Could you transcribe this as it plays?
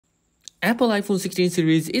Apple iPhone 16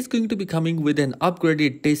 series is going to be coming with an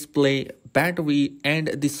upgraded display, battery, and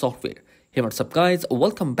the software. Hey, what's up guys?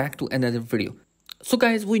 Welcome back to another video. So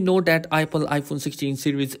guys, we know that Apple iPhone 16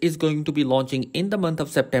 series is going to be launching in the month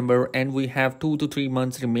of September, and we have 2 to 3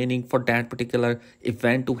 months remaining for that particular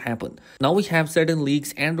event to happen. Now we have certain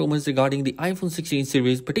leaks and rumors regarding the iPhone 16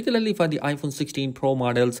 series, particularly for the iPhone 16 Pro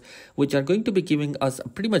models, which are going to be giving us a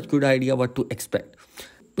pretty much good idea what to expect.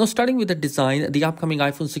 Now, starting with the design, the upcoming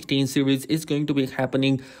iPhone 16 series is going to be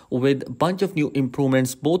happening with a bunch of new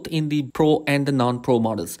improvements both in the Pro and the non-Pro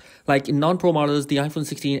models. Like in non-Pro models, the iPhone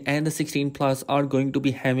 16 and the 16 Plus are going to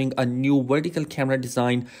be having a new vertical camera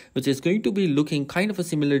design, which is going to be looking kind of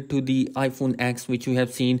similar to the iPhone X, which we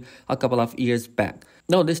have seen a couple of years back.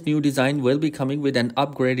 Now, this new design will be coming with an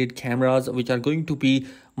upgraded cameras, which are going to be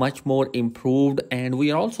much more improved, and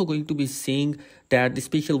we are also going to be seeing that the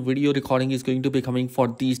special video recording is going to be coming for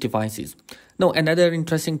these devices. Now, another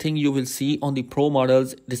interesting thing you will see on the Pro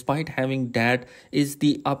models, despite having that, is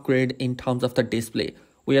the upgrade in terms of the display.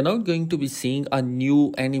 We are now going to be seeing a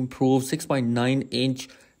new and improved 6.9-inch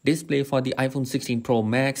display for the iPhone 16 Pro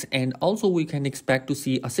Max, and also we can expect to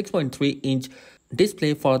see a 6.3-inch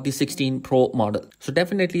display for the 16 Pro model. So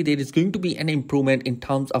definitely there is going to be an improvement in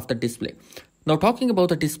terms of the display. Now, talking about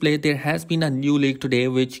the display, there has been a new leak today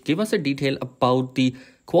which give us a detail about the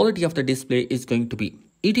quality of the display is going to be.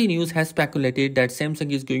 ET News has speculated that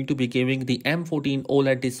Samsung is going to be giving the M14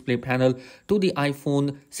 OLED display panel to the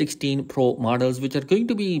iPhone 16 Pro models, which are going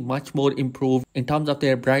to be much more improved in terms of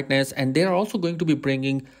their brightness, and they are also going to be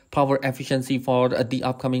bringing power efficiency for the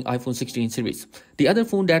upcoming iPhone 16 series. The other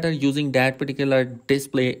phone that are using that particular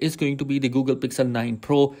display is going to be the Google Pixel 9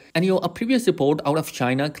 Pro. And a previous report out of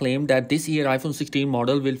China claimed that this year iPhone 16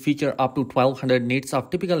 model will feature up to 1200 nits of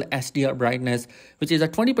typical HDR brightness, which is a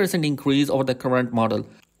 20% increase over the current model,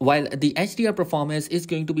 while the HDR performance is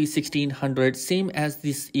going to be 1600, same as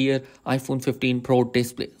this year iPhone 15 Pro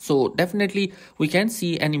display. So definitely we can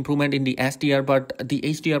see an improvement in the HDR, but the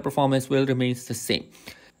HDR performance will remain the same.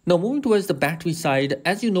 Now, moving towards the battery side,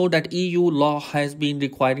 as you know that EU law has been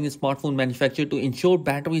requiring a smartphone manufacturer to ensure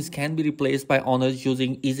batteries can be replaced by owners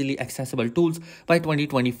using easily accessible tools by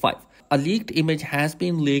 2025. A leaked image has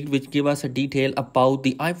been leaked which give us a detail about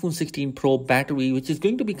the iPhone 16 Pro battery, which is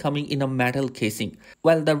going to be coming in a metal casing.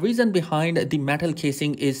 Well, the reason behind the metal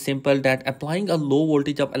casing is simple, that applying a low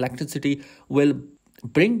voltage of electricity will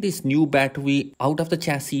bring this new battery out of the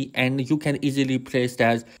chassis and you can easily replace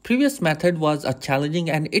that. Previous method was challenging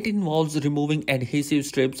and it involves removing adhesive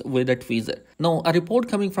strips with a tweezer. Now, a report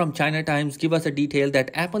coming from China Times give us a detail that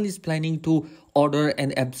Apple is planning to order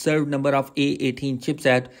an absurd number of A18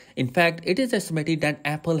 chipset. In fact, it is estimated that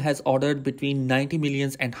Apple has ordered between 90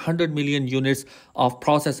 million and 100 million units of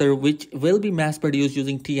processor, which will be mass produced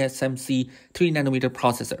using TSMC 3nm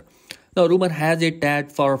processor. Now, rumor has it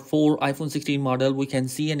that for 4 iPhone 16 model, we can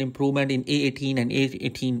see an improvement in A18 and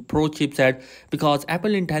A18 Pro chipset because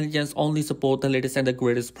Apple Intelligence only support the latest and the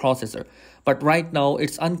greatest processor. But right now,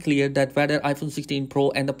 it's unclear that whether iPhone 16 Pro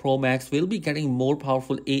and the Pro Max will be getting more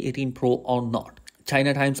powerful A18 Pro or not.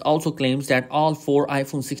 China Times also claims that all 4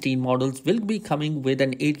 iPhone 16 models will be coming with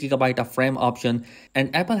an 8GB of RAM option,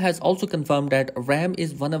 and Apple has also confirmed that RAM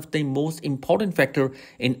is one of the most important factor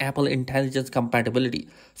in Apple Intelligence compatibility.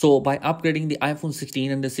 So by upgrading the iPhone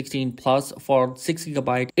 16 and the 16 Plus for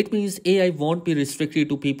 6GB, it means AI won't be restricted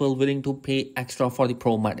to people willing to pay extra for the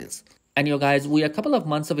Pro models. And guys, we are a couple of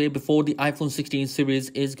months away before the iPhone 16 series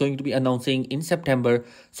is going to be announcing in September.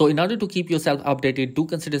 So in order to keep yourself updated, do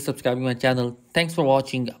consider subscribing my channel. Thanks for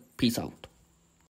watching. Peace out.